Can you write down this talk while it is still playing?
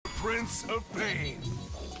Prince of Pain.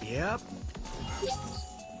 Yep.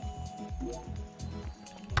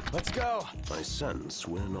 Let's go. I sense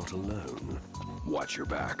we're not alone. Watch your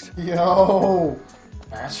backs. Yo!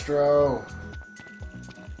 Astro.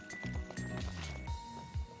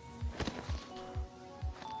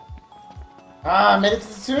 Ah, I made it to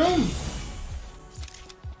the tomb!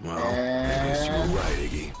 Well, I guess you were right,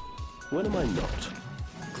 Iggy. When am I not?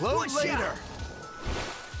 Glow later.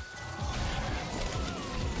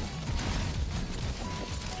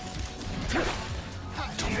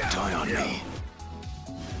 Don't die on me.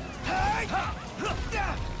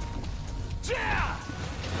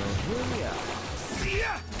 Hear me out.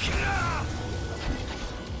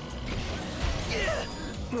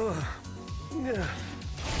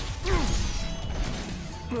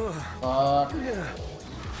 Fuck.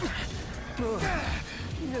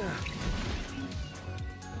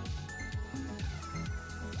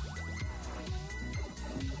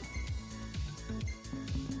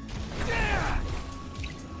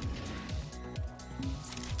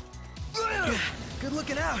 Good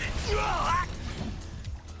looking out.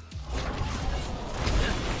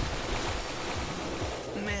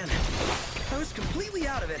 Man, I was completely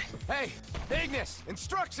out of it. Hey, Ignis,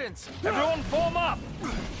 instructions. Everyone form up!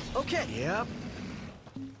 Okay. Yep.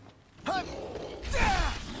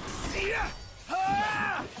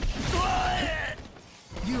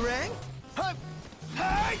 You rang?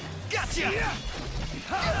 Gotcha!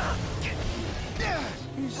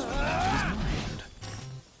 He's lost his mind.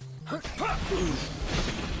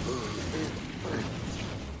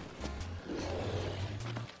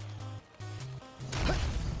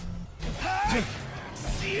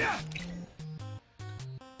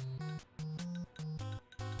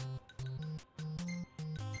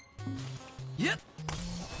 Yep.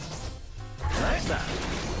 That's that.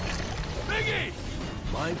 Biggie!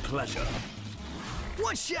 My pleasure.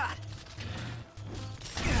 One shot.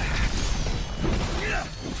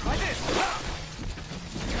 Try this.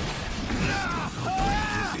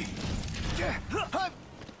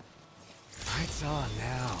 Lights on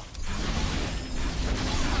now.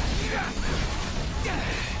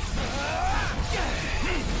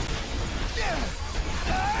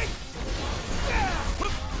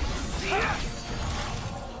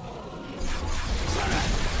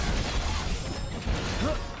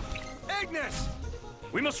 Ignis!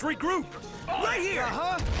 We must regroup! Right here!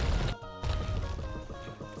 Uh-huh.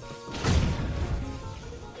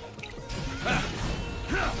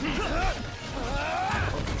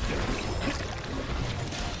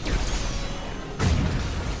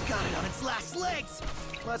 Got it on its last legs.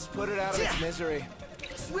 Let's put it out of its misery.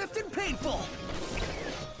 Swift and painful.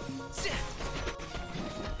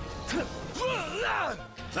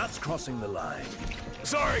 That's crossing the line.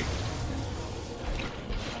 Sorry.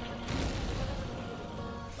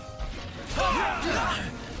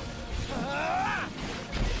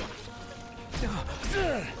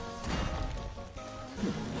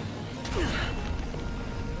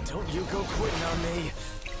 Don't you go quitting on me.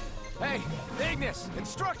 Hey, Ignis,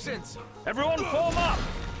 instructions. Everyone form up!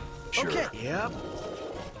 Sure. Okay. Yep.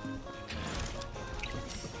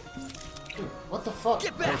 What the fuck?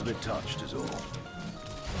 Get back. Not a bit touched is all.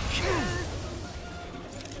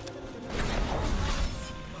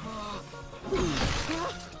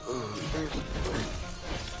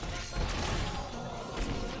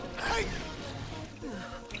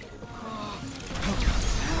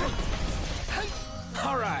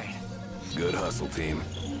 All right. Good hustle, team.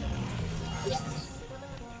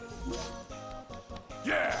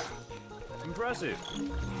 Yeah. Impressive.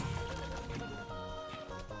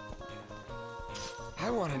 I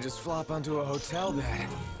want to just flop onto a hotel bed.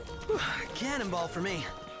 Cannonball for me.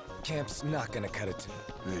 Camp's not gonna cut it to me.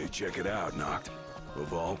 Hey, check it out, Noct.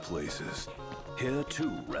 Of all places. Here,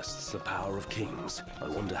 too, rests the power of kings. I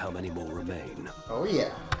wonder how many more remain. Oh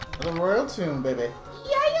yeah. The royal tomb, baby.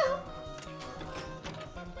 Yeah.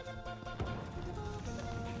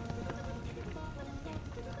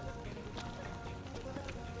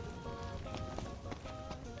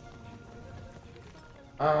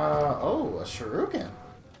 Oh, a shuriken.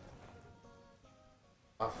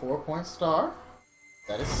 A 4-point star.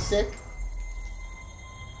 That is sick.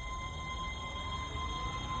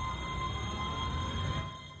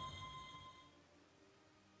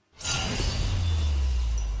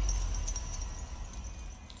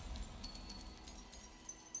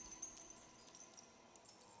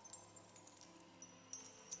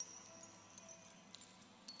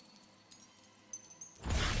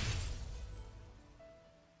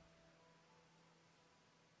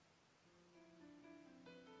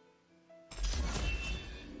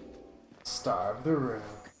 Star of the Rogue.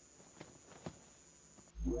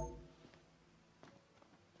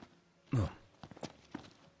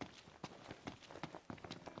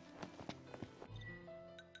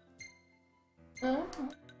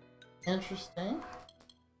 Interesting.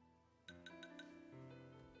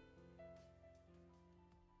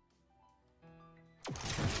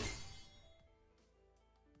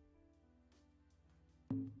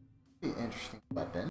 Interesting weapon.